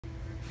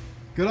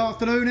Good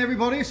afternoon,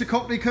 everybody. It's the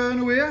Cockney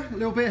Colonel here. A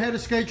little bit ahead of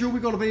schedule. We've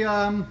got to be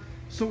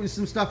sorting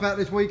some stuff out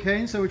this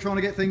weekend, so we're trying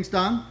to get things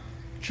done.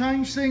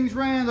 Change things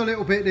around a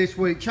little bit this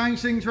week.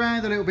 Change things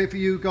around a little bit for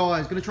you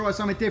guys. Going to try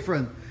something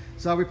different.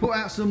 So we put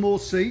out some more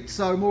seats,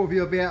 so more of you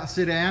will be able to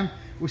sit down.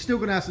 We're still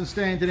going to have some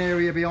standing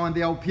area behind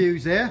the old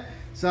pews there.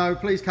 So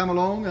please come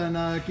along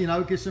and you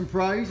know, give some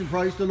praise and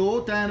praise the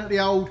Lord down at the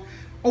old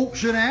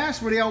auction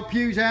house with the old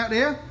pews out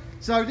there.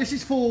 So this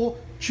is for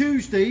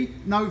Tuesday,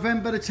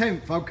 November the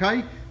 10th,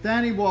 okay?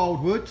 Down in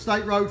Wildwood,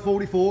 State Road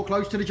 44,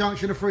 close to the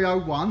junction of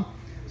 301.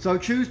 So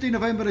Tuesday,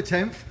 November the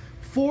 10th,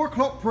 4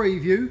 o'clock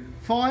preview,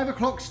 5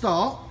 o'clock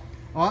start.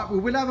 All right, we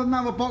will have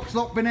another box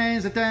lock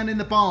bonanza down in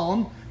the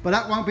barn, but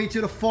that won't be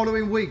till the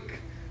following week,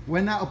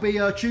 when that'll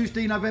be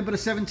Tuesday, November the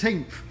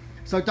 17th.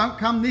 So don't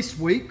come this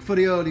week for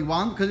the early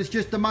one, because it's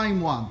just the main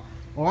one.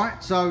 All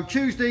right, so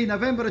Tuesday,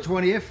 November the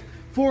 20th,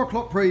 4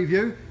 o'clock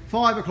preview,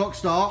 5 o'clock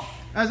start.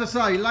 As I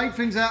say, laid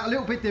things out a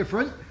little bit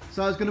different.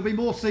 So there's going to be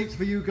more seats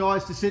for you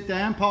guys to sit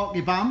down, park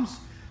your bums.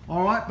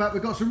 All right, but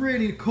we've got some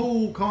really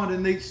cool kind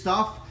of neat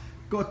stuff.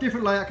 Got a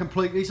different layout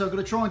completely, so I'm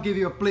going to try and give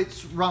you a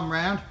blitz run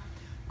round.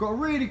 Got a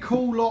really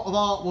cool lot of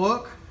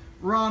artwork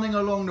running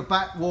along the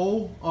back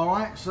wall. All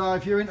right, so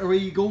if you're into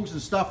eagles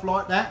and stuff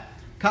like that,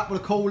 couple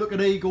of cool looking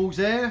eagles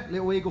there,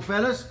 little eagle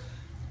fellas.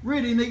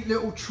 Really neat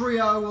little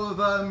trio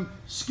of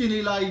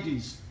skinny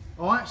ladies.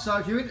 All right, so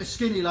if you're into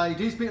skinny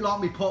ladies, a bit like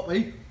me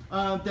Poppy,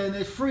 then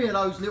there's 3 of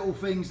those little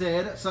things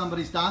there that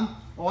somebody's done.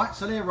 All right,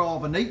 so they're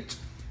rather neat.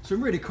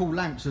 Some really cool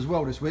lamps as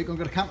well this week. I'm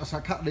going to cut of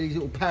these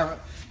little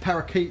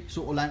parakeet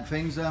sort of lamp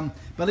things.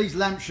 But these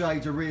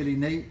lampshades are really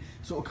neat.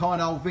 Sort of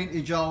kind of old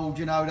vintage old,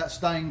 you know, that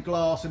stained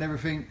glass and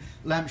everything.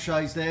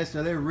 Lampshades there,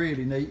 so they're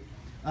really neat.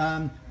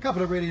 A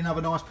couple of really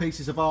another nice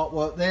pieces of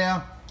artwork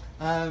there.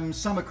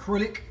 Some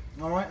acrylic.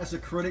 All right, that's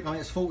acrylic. I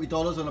think it's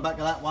 $40 on the back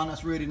of that one.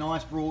 That's really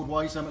nice,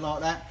 Broadway, something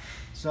like that.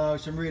 So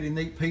some really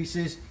neat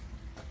pieces.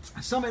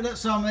 Something that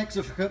some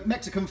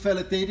Mexican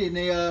fella did in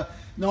the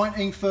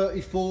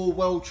 1934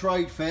 World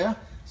Trade Fair.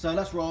 So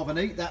that's rather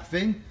neat, that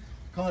thing.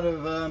 Kind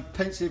of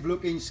pensive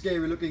looking,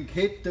 scary looking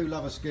kid. Do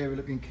love a scary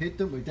looking kid,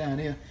 don't we, down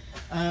here.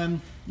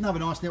 Another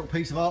nice little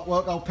piece of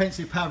artwork. Old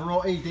Pensive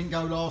Pavarotti didn't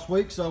go last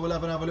week, so we'll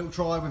have another little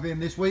try with him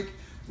this week.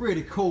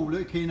 Really cool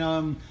looking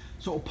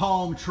sort of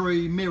palm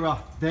tree mirror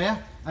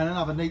there. And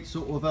another neat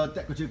sort of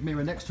decorative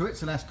mirror next to it,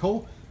 so that's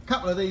cool. A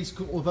couple of these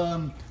sort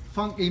of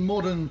funky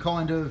modern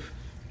kind of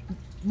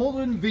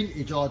modern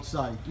vintage, I'd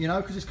say, you know,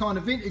 because it's kind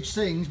of vintage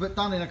things but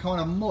done in a kind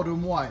of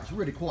modern way. It's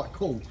really quite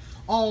cool.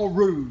 Are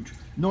Rude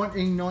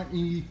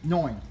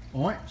 1999.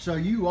 All right, so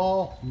You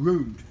Are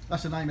Rude,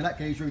 that's the name of that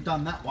geezer who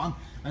done that one.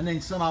 And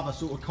then some other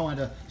sort of kind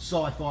of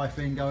sci-fi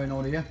thing going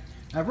on here.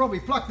 Now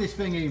Robbie, plug this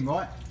thing in,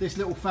 right, this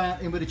little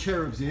fountain with the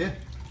cherubs here.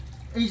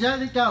 He's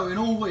had it going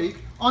all week.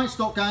 I ain't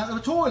stopped going to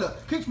the toilet.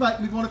 Keeps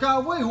making me want to go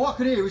a wee. All I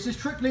can hear is this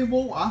trickling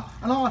water,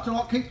 and I have to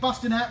like keep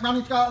busting out,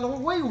 running to go to the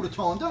wee all the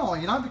time, don't I?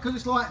 You know, because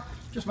it's like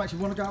just makes me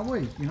want to go a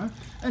wee. You know.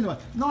 Anyway,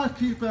 nice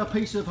cute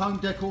piece of home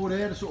decor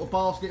there, the sort of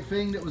basket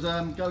thing that was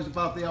goes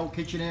above the old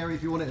kitchen area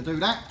if you wanted to do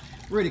that.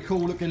 Really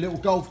cool looking little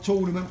golf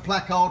tournament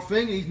placard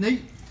thing. He's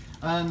neat.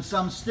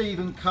 Some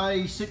Stephen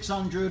K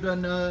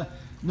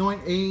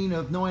 619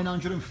 of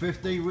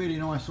 950. Really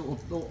nice sort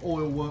of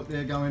oil work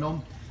there going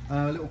on.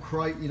 Little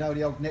crate, you know,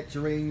 the old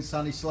nectarines,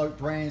 Sunny Slope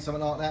brand,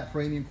 something like that,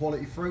 premium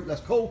quality fruit,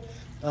 that's cool.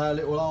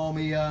 Little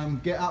army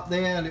get up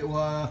there,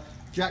 little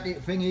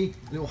jacket thingy,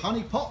 little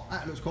honey pot,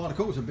 that looks quite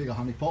cool. It's a bigger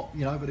honey pot,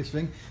 you know, but this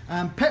thing.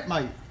 Pet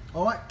mate,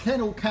 all right,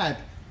 kennel cab,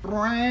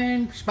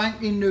 brand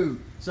spanking new.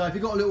 So if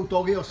you've got a little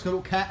doggy or a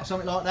little cat or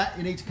something like that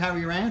you need to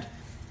carry around,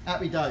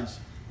 happy days.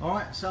 All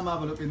right, some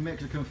other looking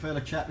Mexican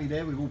fella chappy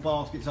there with all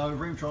baskets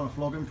over him, trying to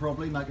flog him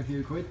probably, make a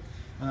few quid.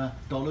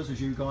 Dollars,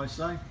 as you guys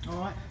say.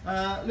 All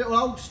right, little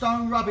old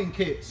stone rubbing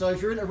kit. So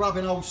if you're into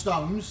rubbing old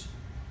stones,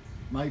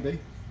 maybe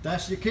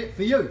that's your kit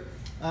for you.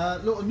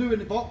 Little new in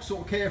the box,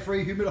 sort of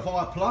Carefree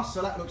Humidifier Plus,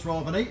 so that looks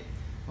rather neat.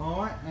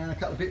 All right, and a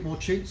couple of bit more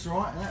chintz.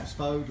 All right, and that's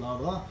spode, blah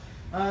blah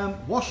blah.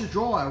 Washer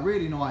dryer,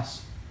 really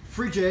nice.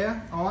 Fridge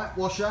air, all right,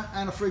 washer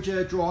and a fridge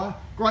air dryer,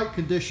 great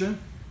condition.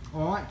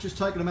 All right, just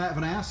taking them out of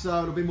an house,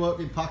 so it'll be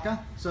working pucker.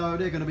 So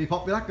they're going to be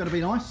popular, going to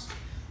be nice.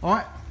 All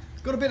right.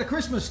 Got a bit of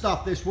Christmas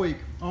stuff this week,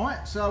 all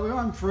right, so we're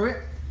going through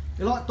it.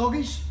 You like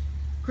doggies?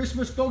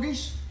 Christmas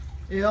doggies?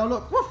 Yeah,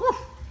 look, woof,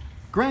 woof.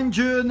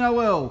 Grandeur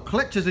Noel,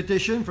 collector's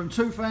edition from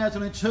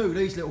 2002.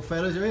 These little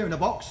fellas are here in the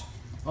box,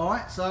 all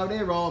right, so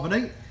they're rather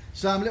neat.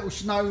 Some little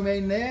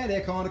snowmen there,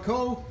 they're kind of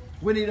cool.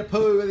 Winnie the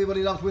Pooh,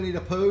 everybody loves Winnie the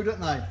Pooh, don't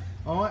they?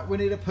 All right,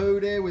 Winnie the Pooh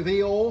there with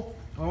Eeyore,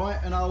 all right,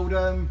 and old,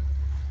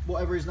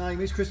 whatever his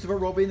name is, Christopher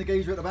Robin, the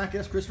geezer at the back,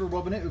 that's Christopher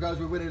Robin, who goes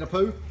with Winnie the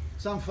Pooh.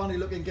 Some funny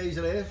looking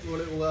geezer there, or a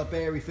little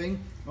berry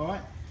thing, all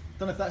right.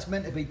 Don't know if that's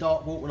meant to be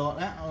dark water like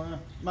that,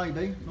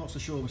 maybe, not so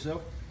sure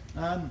myself.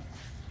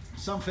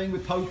 Something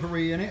with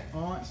potpourri in it,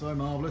 all right, so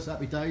marvellous,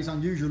 happy days.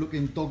 Unusual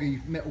looking doggy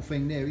metal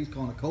thing there, he's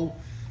kind of cool.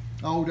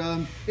 Old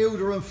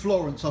Hilda and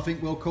Florence, I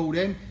think we'll call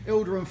them.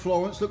 Hilda and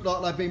Florence look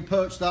like they've been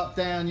perched up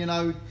down, you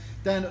know,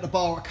 down at the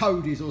bar at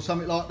Cody's or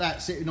something like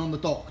that, sitting on the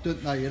dock,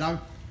 don't they, you know.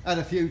 had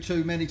a few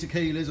too many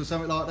tequilas or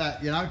something like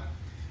that, you know.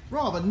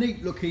 Rather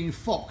neat looking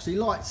fox. He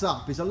lights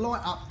up. He's a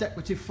light up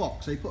decorative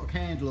fox. So you put a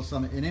candle or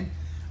something in him,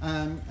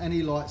 and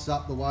he lights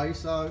up the way.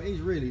 So he's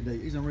really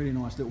neat. He's a really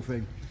nice little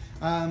thing.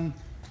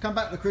 Come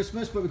back to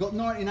Christmas, but we've got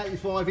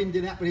 1985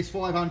 Indianapolis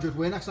 500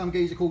 winner, some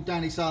geezer called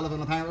Danny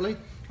Sullivan apparently,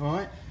 all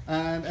right,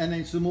 and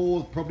then some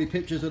more probably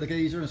pictures of the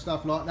geezer and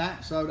stuff like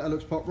that, so that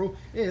looks popular.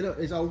 Here, look,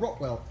 there's old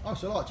Rockwell. I used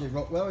to like Jim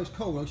Rockwell, he's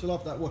cool. I used to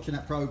love that, watching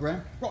that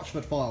programme.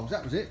 Rochford Files,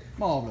 that was it,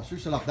 marvellous, I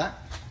used to love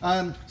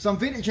that. Some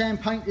vintage and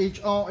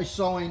paintage artist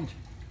signed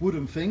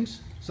wooden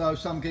things, so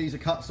some geezer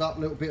cuts up a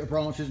little bit of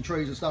branches and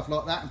trees and stuff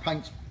like that and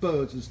paints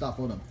birds and stuff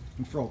on them,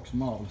 and frogs,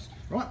 marvellous,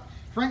 right?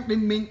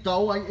 Franklin Mint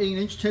doll,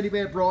 18-inch teddy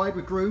bear bride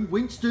with groom,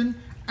 Winston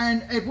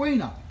and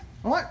Edwina.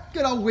 All right,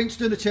 good old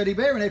Winston, the teddy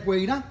bear, and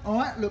Edwina. All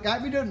right, look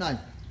happy, don't they?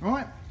 All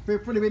right,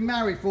 they've probably been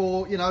married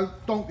for, you know,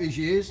 donkey's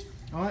years.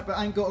 All right, but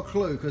ain't got a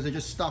clue because they're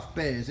just stuffed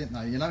bears, isn't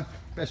they? You know,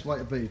 best way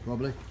to be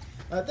probably.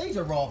 These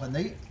are rather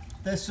neat.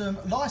 There's some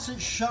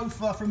licensed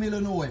chauffeur from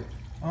Illinois.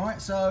 All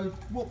right, so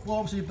what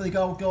obviously the big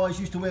old guys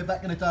used to wear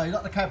back in the day,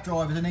 like the cab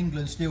drivers in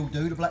England still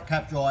do, the black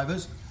cab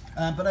drivers.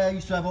 But they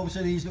used to have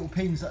obviously these little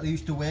pins that they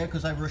used to wear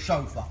because they were a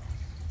chauffeur.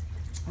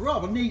 A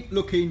rather neat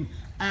looking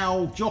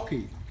owl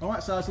jockey.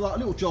 Alright, so it's like a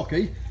little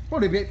jockey,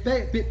 probably a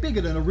bit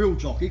bigger than a real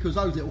jockey because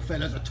those little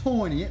fellas are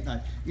tiny, aren't they?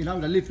 You know,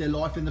 they live their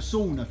life in the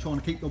sauna trying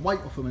to keep the weight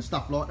off them and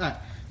stuff like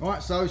that.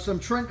 Alright, so some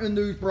Trenton,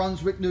 New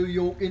Brunswick, New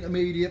York,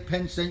 Intermediate,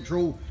 Penn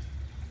Central,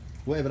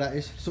 whatever that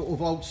is, sort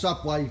of old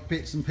subway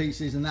bits and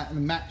pieces and that,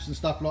 and maps and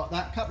stuff like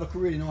that. A couple of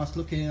really nice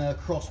looking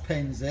cross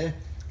pens there,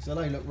 so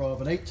they look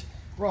rather neat.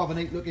 Rather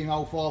neat looking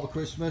old Father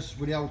Christmas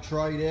with the old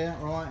tray there,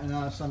 right,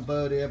 and some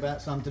bird here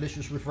about some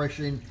delicious,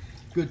 refreshing,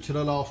 good to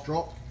the last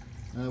drop.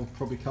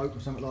 Probably Coke or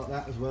something like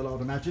that as well,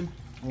 I'd imagine.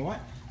 All right,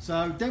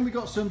 so then we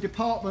got some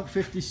Department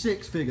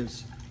 56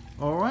 figures.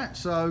 All right,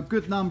 so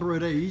good number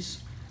of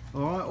these.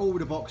 All right, all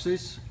the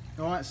boxes.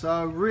 All right,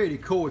 so really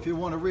cool if you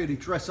want to really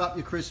dress up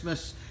your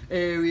Christmas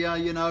area,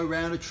 you know,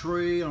 around a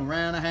tree and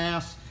around a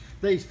house.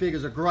 These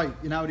figures are great,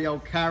 you know, the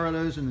old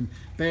carolers and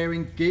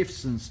bearing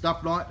gifts and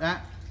stuff like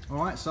that. All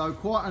right, so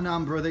quite a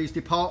number of these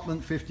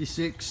Department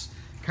 56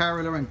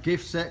 caroler and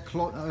gift set,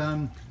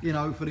 you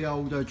know, for the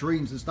old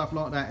dreams and stuff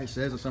like that, it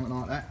says, or something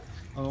like that.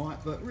 All right,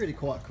 but really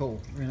quite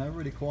cool, you know,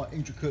 really quite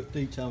intricate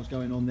details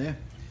going on there.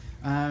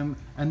 And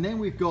then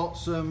we've got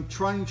some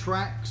train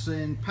tracks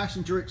and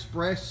passenger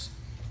express.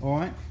 All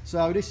right,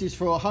 so this is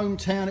for a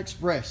Hometown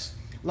Express.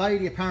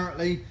 Lady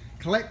apparently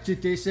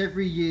collected this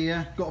every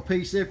year, got a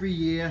piece every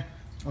year.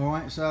 All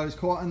right, so there's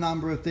quite a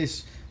number of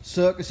this.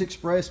 Circus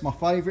Express, my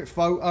favourite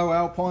photo,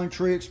 Alpine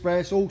Tree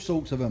Express, all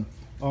sorts of them.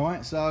 All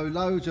right, so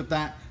loads of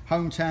that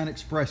Hometown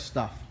Express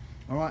stuff.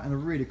 All right, and a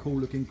really cool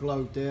looking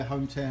globe there,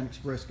 Hometown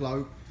Express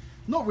globe.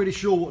 Not really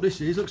sure what this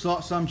is. Looks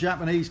like some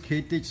Japanese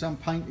kid did some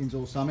paintings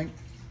or something.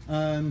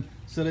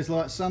 So there's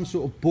like some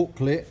sort of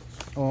booklet,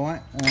 all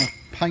right,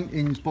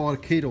 paintings by the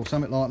kid or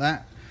something like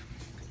that.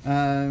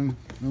 I'm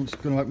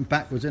just going to open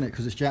backwards, isn't it,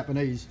 because it's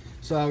Japanese.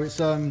 So it's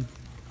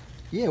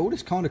yeah, all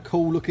this kind of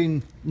cool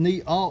looking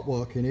neat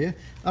artwork in here.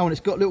 Oh, and it's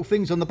got little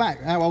things on the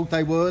back, how old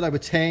they were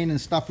 10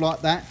 and stuff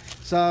like that.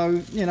 So,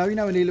 you know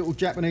any little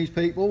Japanese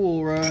people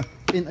or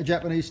into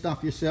Japanese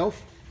stuff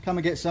yourself, come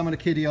and get some of the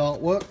kiddie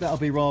artwork, that'll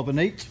be rather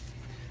neat.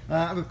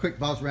 Have a quick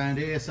buzz around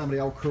here, some of the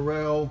old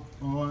Corel,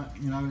 all right,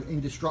 you know,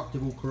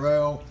 indestructible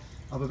Corel,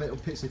 other little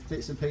bits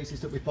and pieces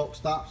that we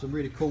boxed up, some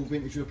really cool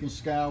vintage looking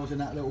scales in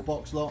that little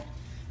box lot.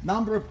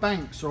 Number of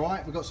banks, all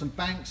right, we've got some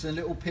banks and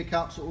little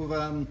pickup sort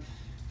of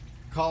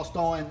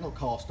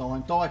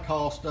die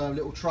cast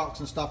little trucks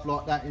and stuff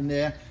like that in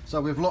there.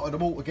 So we've lotted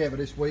them all together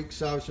this week,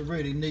 so it's a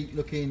really neat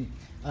looking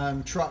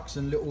trucks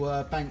and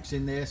little banks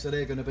in there, so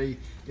they're going to be,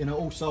 you know,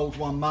 all sold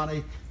one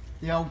money.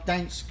 The old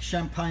Dance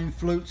champagne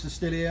flutes are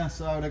still here,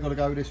 so they've got to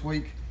go this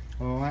week.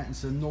 All right, and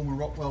some Norman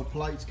Rockwell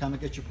plates. Come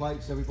and get your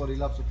plates, everybody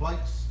loves the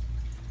plates.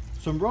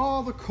 Some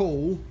rather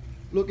cool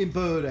looking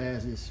bird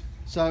houses.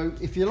 So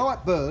if you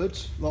like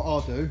birds like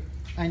I do,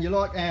 and you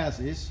like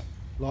houses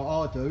like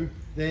I do,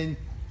 then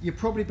you're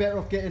probably better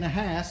off getting a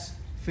house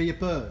for your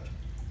bird.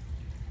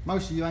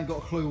 Most of you ain't got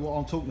a clue what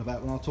I'm talking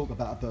about when I talk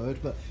about a bird,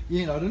 but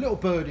you know, the little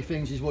birdie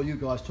things is what you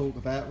guys talk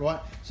about, right?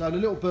 So the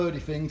little birdie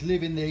things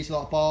live in these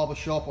like barber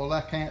shop or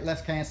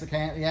less cancer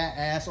county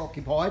house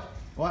occupied,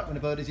 right? When the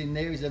bird is in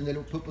there, he's having a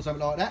little poop or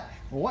something like that,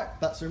 all right?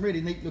 That's some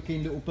really neat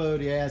looking little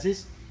birdie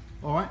houses,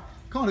 all right?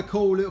 Kind of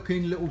cool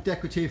looking little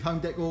decorative home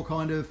decor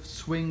kind of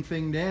swing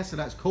thing there, so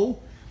that's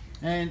cool.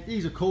 And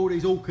these are cool,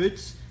 these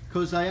orchids,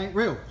 because they ain't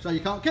real, so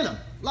you can't kill them.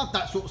 Love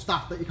that sort of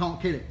stuff, but you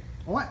can't kill it.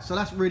 All right, so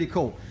that's really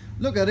cool.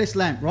 Look at this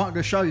lamp, right? I'm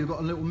going to show you, I've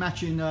got a little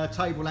matching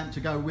table lamp to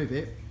go with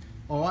it.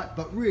 All right,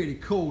 but really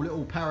cool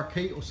little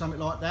parakeet or something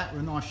like that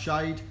with a nice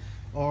shade.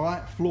 All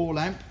right, floor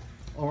lamp.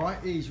 All right,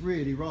 he's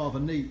really rather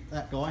neat,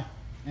 that guy.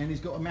 And he's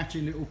got a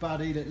matching little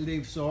buddy that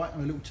lives, all right,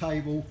 on a little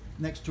table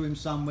next to him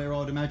somewhere,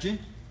 I'd imagine.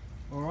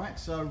 All right,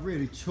 so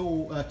really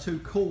tall, two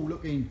cool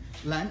looking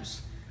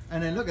lamps.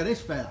 And then look at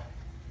this fella.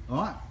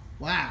 All right,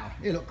 Wow,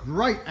 he looked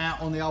great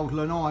out on the old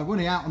lanai, wouldn't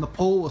he? Out on the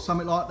pool or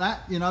something like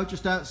that, you know,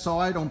 just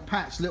outside on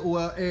Pat's little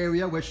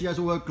area where she has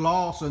all her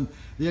glass and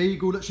the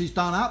eagle that she's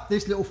done up.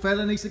 This little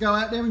fella needs to go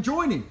out there and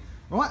join him.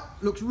 Right,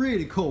 looks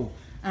really cool.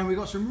 And we've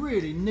got some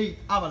really neat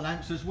other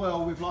lamps as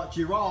well with like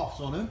giraffes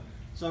on them.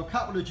 So a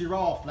couple of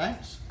giraffe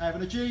lamps,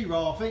 having a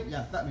giraffe,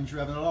 yeah, that means you're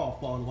having a laugh,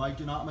 by the way, do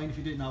you know what I mean, if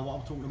you didn't know what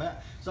I'm talking about.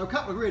 So a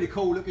couple of really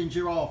cool looking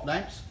giraffe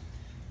lamps.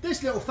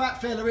 This little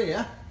fat fella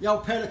here, the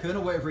old pelican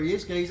or whatever he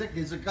is, he's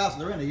a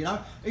guzzler, isn't he, you know?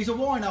 He's a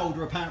wine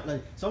holder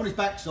apparently. So on his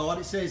backside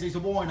it says he's a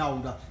wine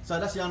holder. So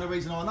that's the only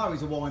reason I know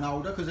he's a wine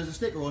holder, because there's a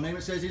sticker on him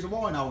that says he's a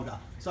wine holder.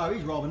 So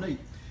he's rather neat.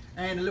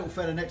 And a little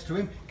fella next to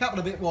him, a couple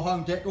of bit more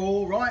home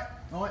decor, right,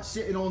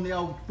 sitting on the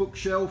old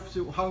bookshelf,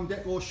 little home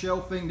decor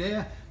shelf thing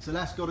there. So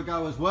that's got to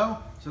go as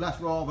well. So that's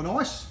rather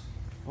nice.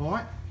 All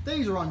right.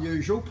 These are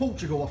unusual.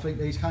 Portugal, I think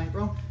these came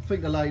from. I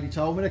think the lady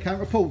told me they came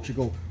from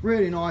Portugal.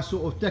 Really nice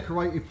sort of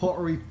decorated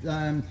pottery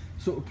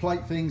sort of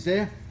plate things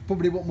there.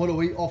 Probably wouldn't want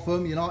to eat off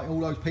them, you know, all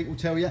those people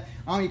tell you,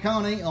 oh, you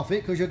can't eat off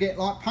it because you'll get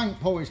like paint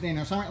poisoning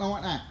or something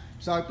like that.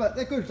 So, but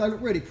they're good, they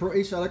look really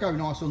pretty, so they go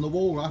nice on the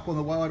wall, up on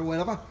the wall or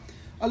whatever.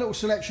 A little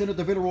selection of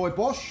the Villeroy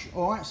Bosch,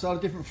 all right, so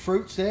the different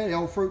fruits there, the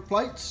old fruit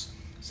plates.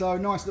 So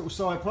nice little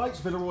side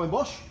plates, Villeroy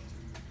Bosch.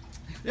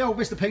 The old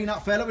Mr.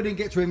 Peanut fella, we didn't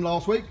get to him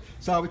last week,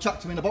 so we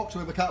chucked him in a box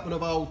with a couple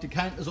of old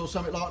decanters or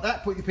something like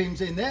that. Put your Pims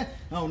in there.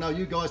 Oh no,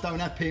 you guys don't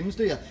have Pims,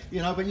 do you?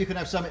 You know, but you can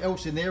have something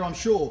else in there, I'm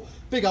sure.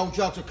 Big old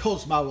jugs of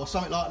Cosmo or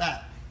something like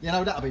that. You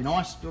know, that'd be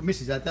nice.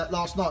 Mrs. had that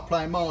last night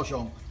playing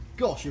Mahjong.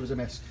 Gosh, it was a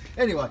mess.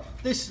 Anyway,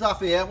 this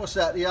stuff here, what's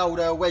that? The old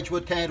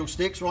Wedgwood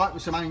candlesticks, right,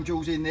 with some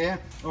angels in there.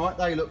 All right,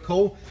 they look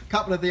cool. A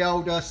couple of the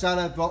old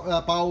salad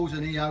bowls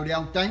and the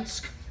old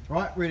Dansk,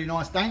 right, really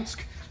nice Dansk.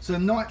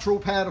 Some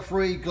nitrile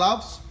powder-free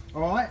gloves.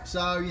 All right,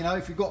 so, you know,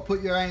 if you've got to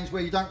put your hands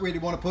where you don't really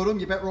want to put them,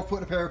 you're better off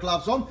putting a pair of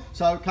gloves on.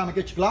 So come and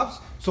get your gloves,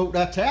 sort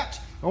that out.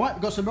 All right,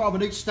 we've got some rather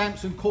neat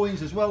stamps and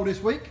coins as well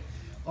this week.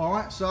 All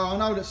right, so I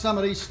know that some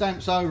of these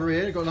stamps over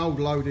here, they've got an old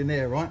load in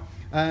there, right?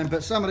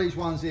 But some of these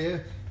ones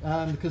here,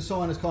 the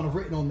consignor's kind of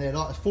written on there,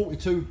 like it's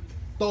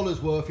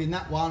 $42 worth in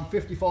that one,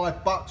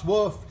 55 bucks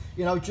worth,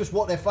 you know, just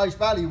what their face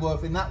value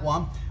worth in that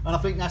one. And I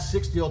think that's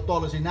 $60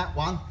 odd in that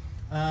one.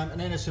 And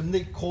then there's some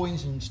neat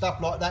coins and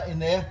stuff like that in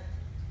there.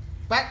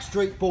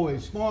 Backstreet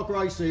Boys, my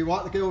Gracie,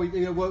 right, the girl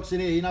who works in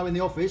here, you know, in the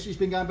office, she's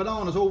been going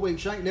bananas all week.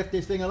 She ain't left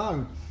this thing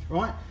alone,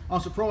 right? I'm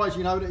surprised,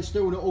 you know, that it's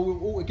still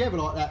all together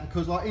like that,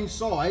 because like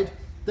inside,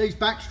 these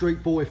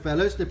Backstreet Boy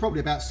fellas, they're probably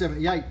about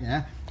 78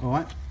 now, all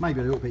right, maybe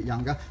a little bit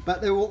younger, but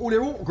they're all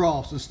their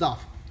autographs and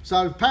stuff.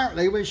 So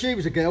apparently when she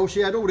was a girl, she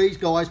had all these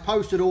guys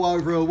posted all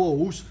over her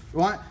walls,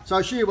 right?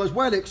 So she was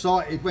well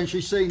excited when she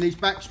seen these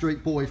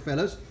Backstreet Boy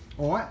fellas,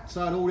 all right?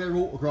 So had all their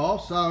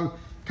autographs, so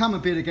come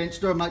and bid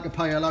against her and make her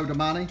pay a load of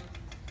money.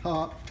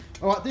 All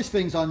right, this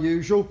thing's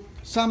unusual.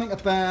 Something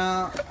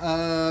about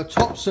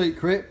Top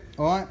Secret,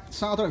 all right?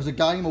 So I don't know if it's a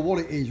game or what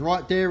it is,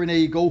 right? Daring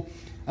Eagle,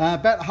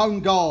 about the Home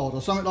Guard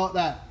or something like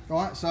that,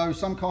 right? So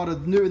some kind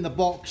of new in the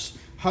box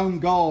Home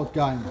Guard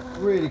game.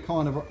 Really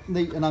kind of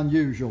neat and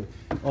unusual.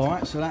 All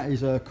right, so that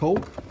is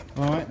cool.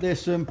 All right,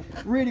 there's some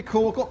really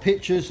cool. I've got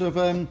pictures of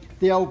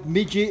the old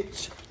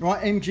midget,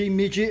 right? MG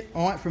midget,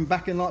 all right, from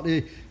back in like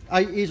the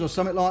 80s or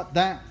something like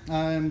that.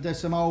 There's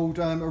some old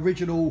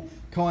original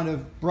kind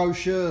of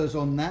brochures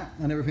on that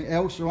and everything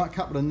else. All right, a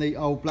couple of neat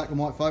old black and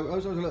white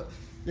photos. Look,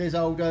 there's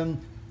old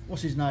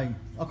what's his name?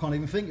 I can't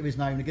even think of his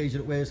name, the geezer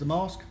that wears the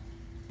mask,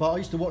 but I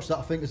used to watch that,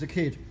 I think, as a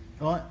kid.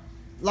 All right,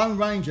 Lone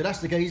Ranger, that's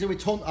the geezer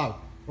with Tonto,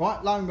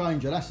 right? Lone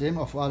Ranger, that's him.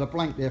 I had a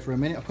blank there for a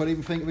minute, I couldn't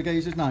even think of the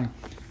geezer's name.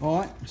 All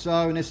right, so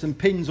and there's some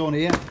pins on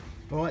here,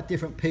 all right,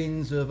 different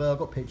pins of I've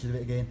got pictures of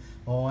it again,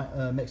 all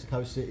right,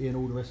 Mexico City and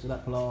all the rest of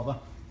that palaver.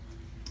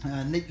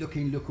 Neat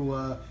looking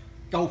little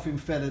golfing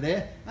fella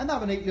there.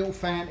 Another neat little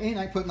fountain.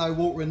 Ain't put no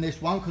water in this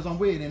one because I'm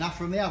weird enough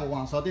from the other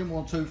one, so I didn't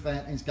want two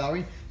fountains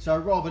going. So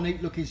rather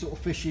neat looking sort of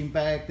fishing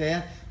bag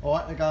there. All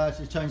right, the guys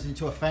just turns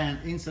into a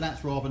fountain, so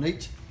that's rather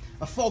neat.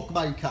 A fog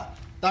maker.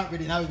 Don't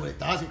really know what it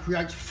does. It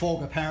creates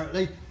fog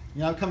apparently.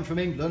 You know, coming from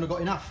England, I've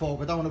got enough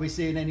fog. I don't want to be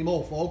seeing any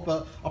more fog,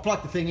 but I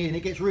plugged the thing in, it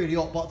gets really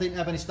hot, but I didn't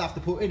have any stuff to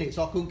put in it,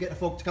 so I couldn't get the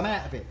fog to come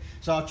out of it.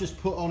 So I just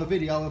put on a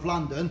video of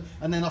London,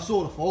 and then I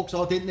saw the fog,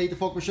 so I didn't need the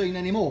fog machine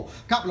anymore.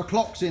 A couple of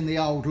clocks in the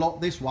old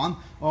lot, this one.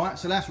 All right,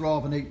 so that's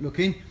rather neat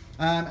looking.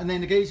 And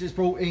then the geezers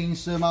brought in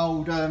some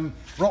old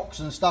rocks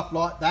and stuff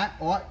like that,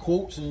 all right,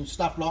 quartz and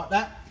stuff like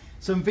that.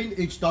 Some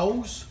vintage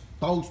dolls.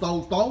 All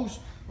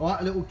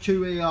right, a little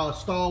chewy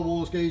Star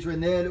Wars geezer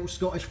in there, a little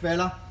Scottish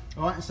fella.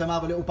 All right, and some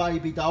other little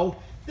baby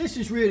doll. This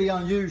is really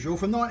unusual,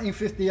 from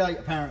 1958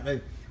 apparently.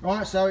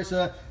 Right, so it's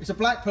a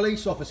black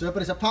police officer,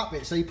 but it's a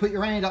puppet. So you put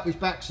your hand up his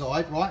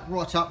backside,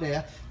 right up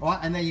there, right,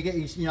 and then you get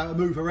his, you know,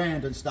 move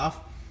around and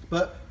stuff.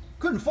 But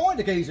couldn't find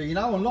a geezer, you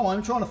know,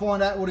 online, trying to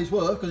find out what he's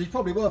worth, because he's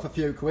probably worth a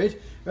few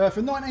quid,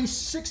 from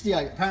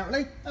 1968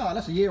 apparently. Oh,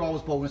 that's the year I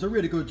was born. It's a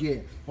really good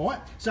year. All right,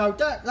 so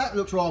that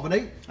looks rather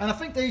neat, and I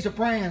think these are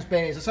Brands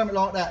bears or something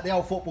like that, the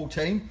old football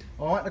team.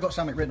 All right, they've got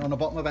something written on the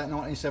bottom about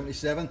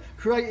 1977.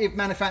 Creative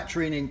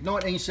Manufacturing in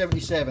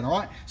 1977. All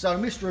right, so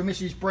Mr. and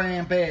Mrs.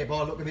 Brown Bear by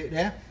the look of it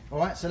there. All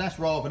right, so that's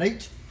rather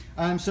neat.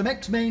 Some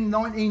X-Men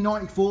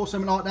 1994,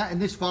 something like that in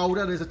this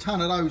folder. There's a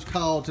ton of those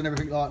cards and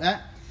everything like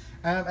that.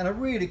 And a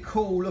really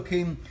cool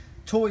looking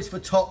Toys for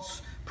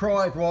Tots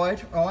Pride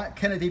Ride, all right,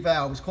 Kennedy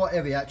valve. It's quite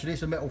heavy actually,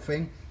 it's a metal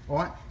thing, all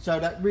right,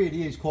 so that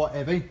really is quite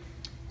heavy.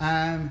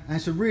 And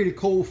some really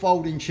cool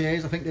folding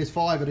chairs. I think there's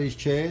 5 of these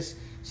chairs,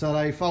 so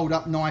they fold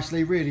up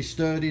nicely, really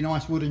sturdy,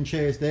 nice wooden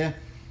chairs there.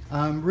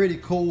 Really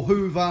cool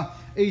Hoover,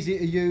 easy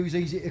to use,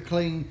 easy to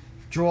clean,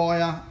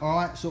 dryer, all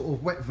right, sort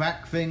of wet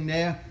vac thing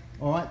there,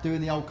 all right,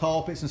 doing the old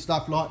carpets and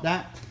stuff like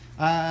that.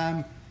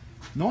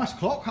 Nice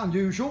clock,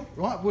 unusual,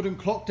 right, wooden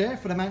clock there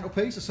for the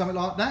mantelpiece or something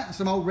like that. And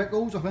some old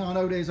records. I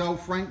know there's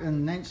old Frank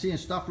and Nancy and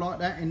stuff like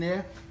that in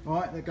there,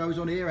 right, that goes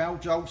on here, Al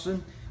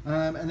Jolson.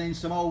 And then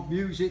some old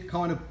music,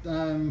 kind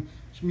of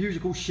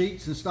musical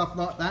sheets and stuff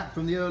like that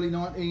from the early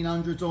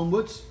 1900s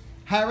onwards.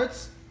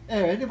 Harrods. Yeah,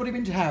 anybody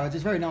been to Harrods?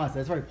 It's very nice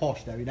there, it's very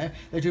posh there, you know.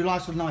 They do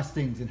lots of nice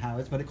things in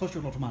Harrods, but it costs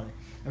you a lot of money.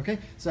 Okay,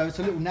 so it's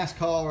a little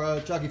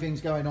NASCAR juggy things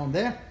going on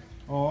there.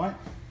 All right,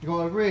 you've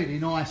got a really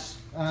nice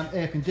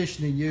air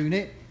conditioning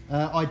unit.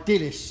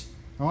 Idyllis,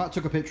 all right,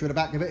 took a picture of the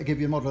back of it to give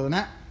you a model of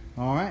that.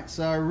 All right,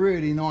 so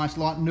really nice,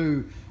 like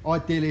new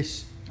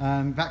Idyllis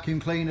vacuum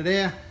cleaner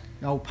there,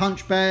 the old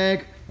punch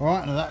bag, all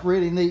right, and that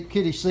really neat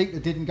kiddie seat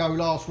that didn't go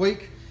last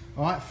week.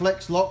 All right,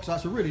 flex locks,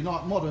 that's a really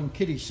nice modern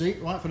kiddie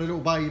seat, right, for the little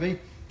baby,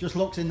 just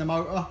locks in the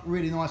motor,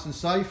 really nice and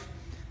safe.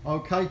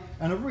 Okay,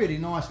 and a really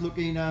nice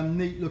looking,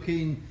 neat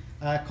looking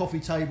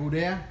coffee table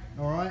there.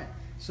 All right,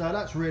 so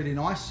that's really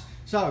nice.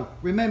 So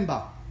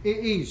remember, it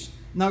is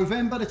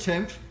November the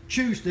 10th,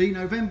 Tuesday,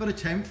 November the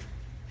 10th,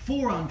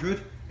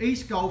 400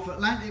 East Gulf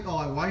Atlantic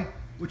Highway,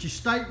 which is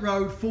State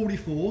Road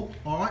 44,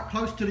 all right,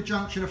 close to the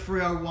junction of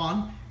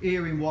 301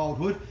 here in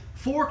Wildwood.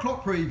 4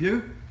 o'clock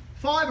preview,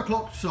 5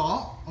 o'clock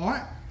start, all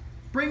right.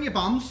 Bring your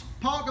bums,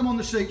 park them on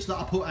the seats that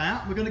I put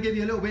out. We're going to give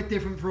you a little bit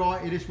different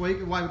variety this week,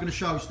 the way we're going to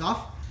show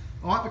stuff.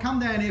 All right, but come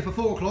down here for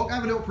 4 o'clock,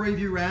 have a little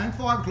preview round,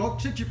 5 o'clock,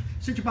 sit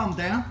your bum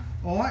down,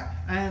 all right,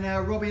 and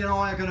Robbie and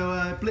I are going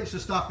to blitz the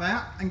stuff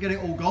out and get it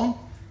all gone.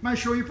 Make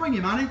sure you bring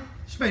your money,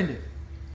 spend it.